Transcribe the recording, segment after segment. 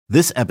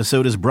This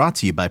episode is brought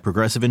to you by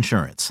Progressive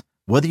Insurance.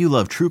 Whether you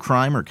love true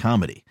crime or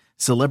comedy,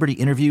 celebrity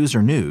interviews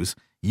or news,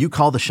 you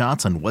call the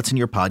shots on what's in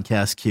your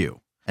podcast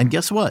queue. And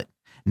guess what?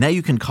 Now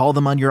you can call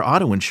them on your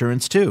auto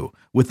insurance too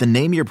with the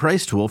Name Your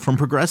Price tool from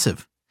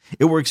Progressive.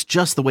 It works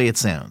just the way it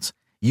sounds.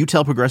 You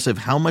tell Progressive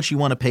how much you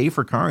want to pay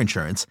for car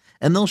insurance,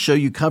 and they'll show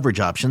you coverage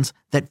options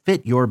that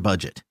fit your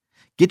budget.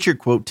 Get your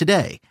quote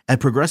today at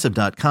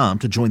Progressive.com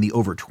to join the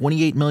over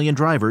 28 million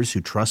drivers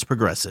who trust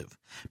Progressive.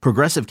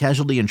 Progressive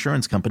Casualty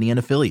Insurance Company and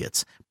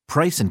Affiliates.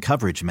 Price and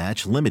coverage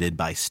match limited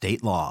by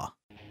state law.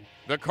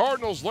 The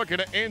Cardinals looking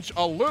to inch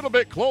a little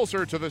bit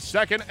closer to the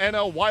second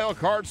NL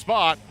wildcard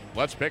spot.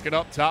 Let's pick it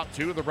up top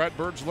two. The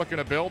Redbirds looking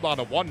to build on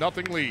a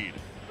 1-0 lead.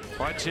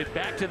 Punts it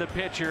back to the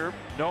pitcher.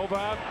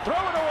 Nova, throw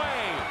it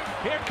away.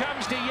 Here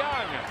comes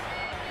DeYoung.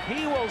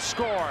 He will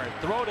score.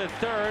 Throw to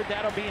third.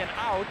 That'll be an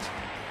out.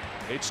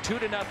 It's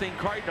 2-0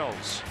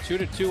 Cardinals.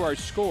 2-2 our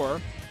score.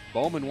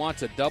 Bowman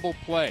wants a double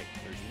play.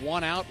 There's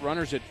one out,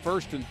 runners at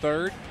first and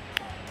third.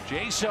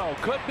 Jaso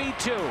could be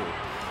two.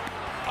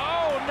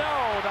 Oh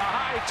no, the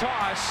high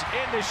toss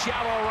into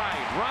shallow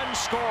right. Run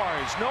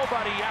scores,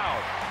 nobody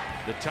out.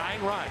 The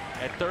tying run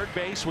at third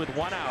base with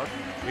one out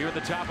here at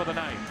the top of the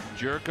ninth.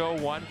 Jerko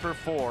 1 for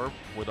 4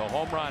 with a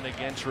home run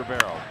against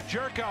Rivero.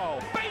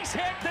 Jerko, base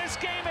hit, this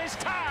game is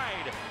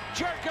tied.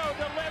 Jerko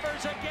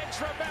delivers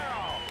against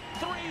Rivero.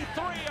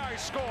 3-3 our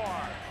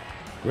score.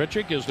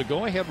 Grichuk is the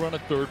go-ahead run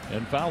at third,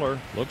 and Fowler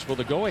looks for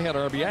the go-ahead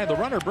RBI. The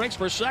runner breaks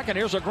for second.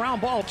 Here's a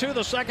ground ball to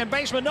the second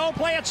baseman. No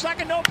play at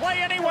second, no play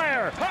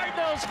anywhere.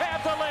 Cardinals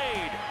have the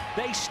lead.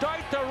 They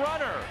start the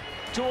runner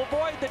to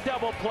avoid the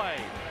double play.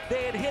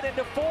 They had hit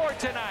into 4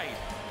 tonight.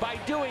 By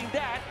doing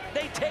that,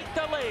 they take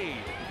the lead.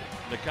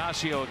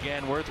 Nicasio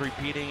again, worth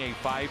repeating, a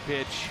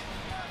 5-pitch,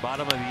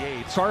 bottom of the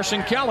 8th.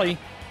 Carson Kelly,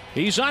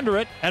 he's under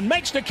it and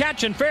makes the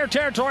catch in fair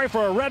territory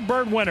for a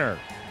Redbird winner.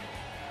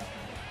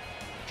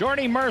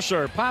 Jordy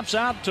Mercer pops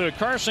out to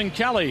Carson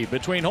Kelly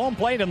between home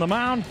plate and the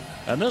mound,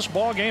 and this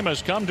ball game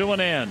has come to an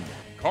end.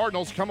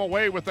 Cardinals come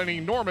away with an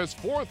enormous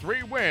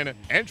 4-3 win.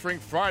 Entering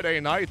Friday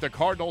night, the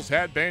Cardinals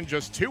had been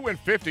just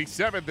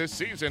 2-57 this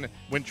season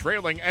when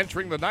trailing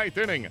entering the 9th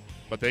inning.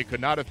 But they could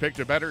not have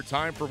picked a better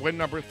time for win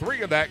number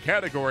 3 in that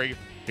category.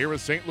 Here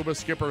is St. Louis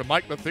skipper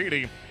Mike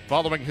Matheny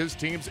following his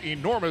team's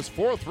enormous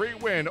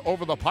 4-3 win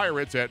over the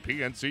Pirates at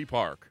PNC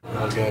Park.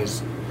 Those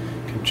guys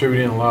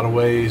contributing in a lot of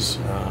ways.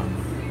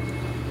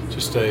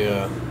 Just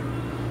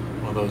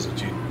one of those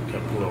that you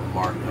kept a little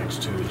mark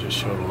next to. It just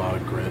showed a lot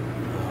of grit.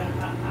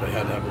 They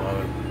had to have a lot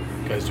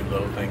of guys do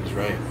little things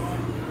right.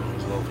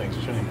 Those little things,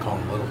 you shouldn't even call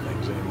them little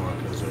things anymore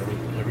because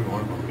every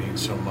one of them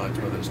means so much,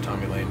 whether it's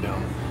Tommy laying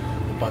down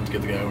the bunt to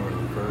get the guy over to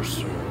the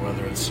first, or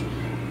whether it's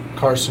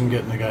Carson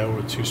getting the guy over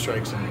with 2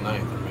 strikes in the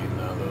 9th. I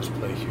mean, those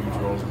play huge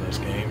roles in this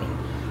game,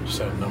 and just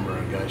had a number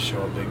of guys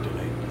show up big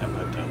today. And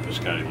that this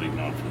guy leading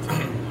off with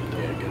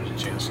yeah, get a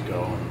chance to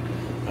go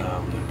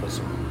and they put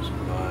some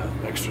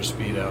extra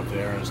speed out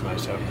there. It's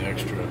nice having the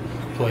extra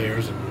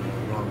players and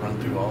we want to run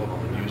through all of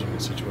them and use them in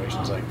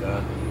situations like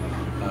that.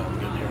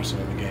 Getting Harrison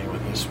in the game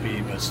with his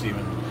speed, but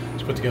Steven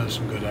has put together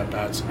some good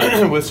at-bats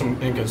with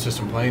some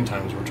inconsistent playing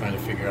times. We're trying to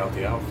figure out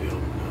the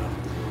outfield.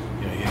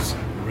 He's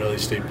really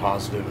stayed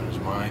positive in his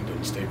mind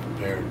and stayed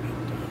prepared.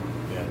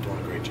 And, doing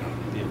a great job.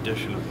 The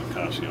addition of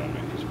Nicasio,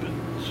 has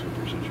been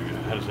super since you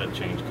guys. How does that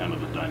change kind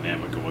of the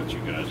dynamic of what you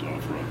guys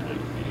offer up late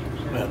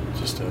games? Yeah,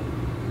 just an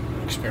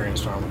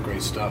experienced arm with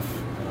great stuff.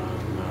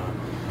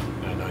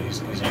 I know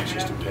he's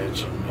anxious to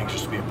pitch and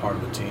anxious to be a part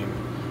of the team.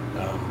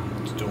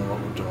 He's doing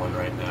what we're doing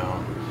right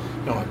now.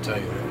 I want to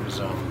tell you, it was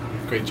a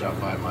great job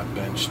by my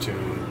bench too.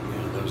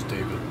 There was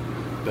David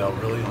Bell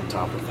really on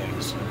top of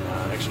things,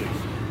 and actually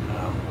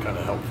kind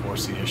of helped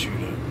force the issue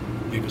to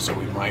leave it so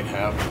we might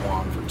have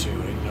Juan for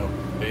 2.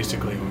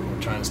 Basically we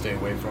were trying to stay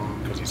away from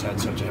him because he's had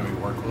such a heavy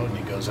workload, and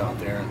he goes out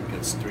there and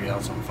gets 3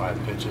 outs on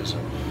 5 pitches.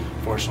 And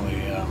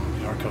fortunately,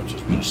 our coach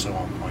has been so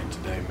on point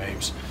today.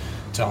 Mapes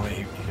telling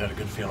me he got a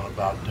good feeling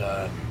about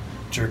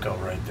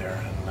Jerko right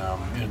there, and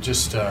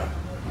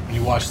when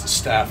you watch the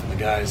staff and the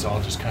guys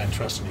all just kind of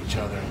trusting each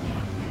other,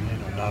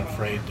 and not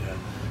afraid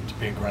to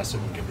be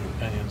aggressive and give their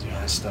opinions.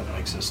 This stuff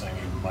makes this thing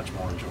even much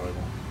more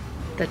enjoyable.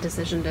 The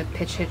decision to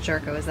pitch hit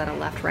Jerko, is that a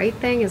left-right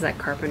thing? Is that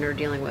Carpenter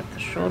dealing with the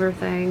shoulder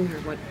thing, or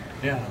what?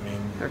 Yeah,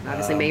 or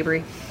obviously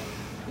Mabry.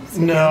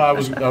 No, I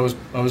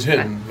was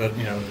hitting, but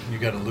you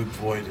got a Luke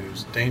Voigt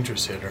who's a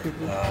dangerous hitter.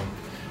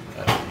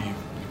 Mm-hmm.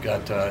 You've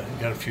got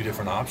a few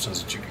different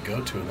options that you could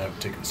go to in that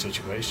particular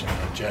situation.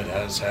 Jed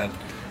has had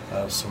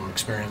some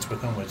experience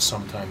with them, which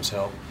sometimes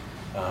help.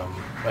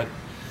 But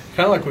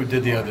kind of like we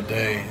did the other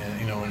day,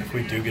 and if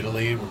we do get a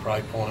lead, we're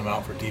probably pulling him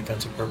out for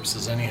defensive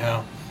purposes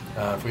anyhow.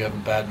 If we have a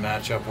bad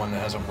matchup, one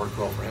that hasn't worked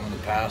well for him in the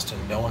past,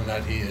 and knowing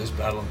that he is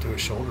battling through a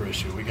shoulder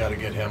issue, we got to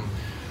get him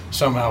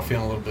somehow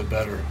feeling a little bit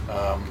better.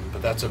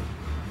 But that's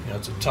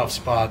it's a tough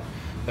spot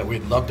that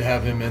we'd love to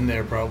have him in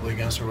there probably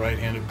against a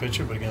right-handed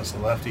pitcher, but against the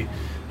lefty,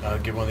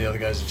 give one of the other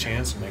guys a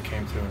chance, and they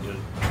came through and did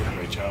a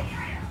great job.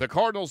 The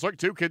Cardinals look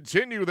to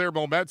continue their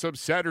momentum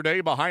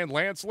Saturday behind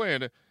Lance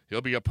Lynn. He'll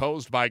be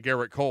opposed by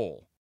Garrett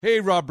Cole. Hey,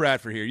 Rob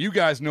Bradford here. You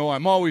guys know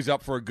I'm always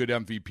up for a good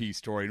MVP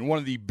story, and one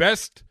of the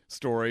best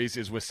stories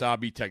is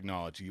Wasabi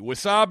Technology.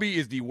 Wasabi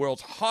is the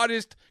world's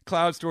hottest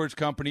cloud storage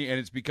company, and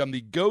it's become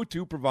the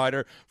go-to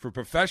provider for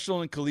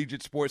professional and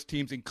collegiate sports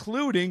teams,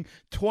 including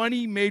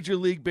 20 Major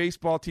League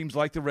Baseball teams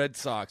like the Red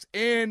Sox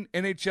and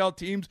NHL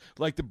teams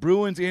like the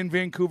Bruins and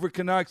Vancouver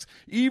Canucks.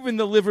 Even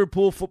the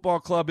Liverpool Football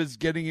Club is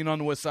getting in on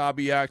the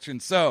Wasabi action.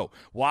 So,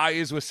 why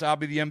is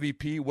Wasabi the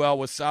MVP? Well,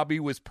 Wasabi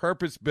was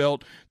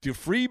purpose-built to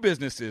free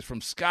businesses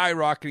from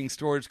skyrocketing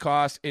storage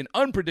costs and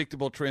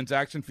unpredictable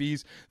transaction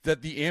fees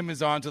that the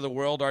Amazons of the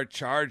world are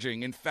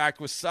charging. In fact,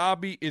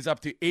 Wasabi is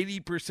up to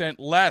 80%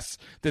 less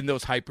than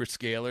those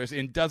hyperscalers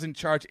and doesn't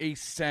charge a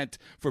cent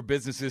for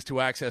businesses to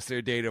access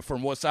their data.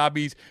 From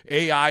Wasabi's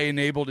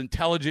AI-enabled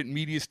intelligent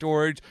media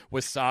storage,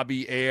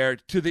 Wasabi Air,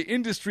 to the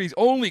industry's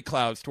only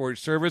cloud storage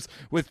service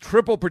with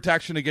triple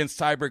protection against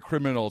cyber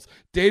criminals,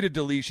 data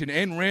deletion,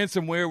 and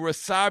ransomware,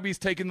 Wasabi's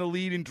taken the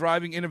lead in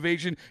driving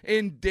innovation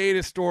in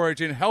data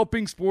storage and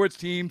helping sports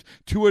teams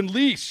to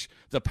unleash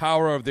the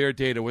power of their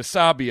data.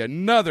 Wasabi,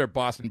 another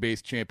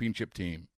Boston-based championship team.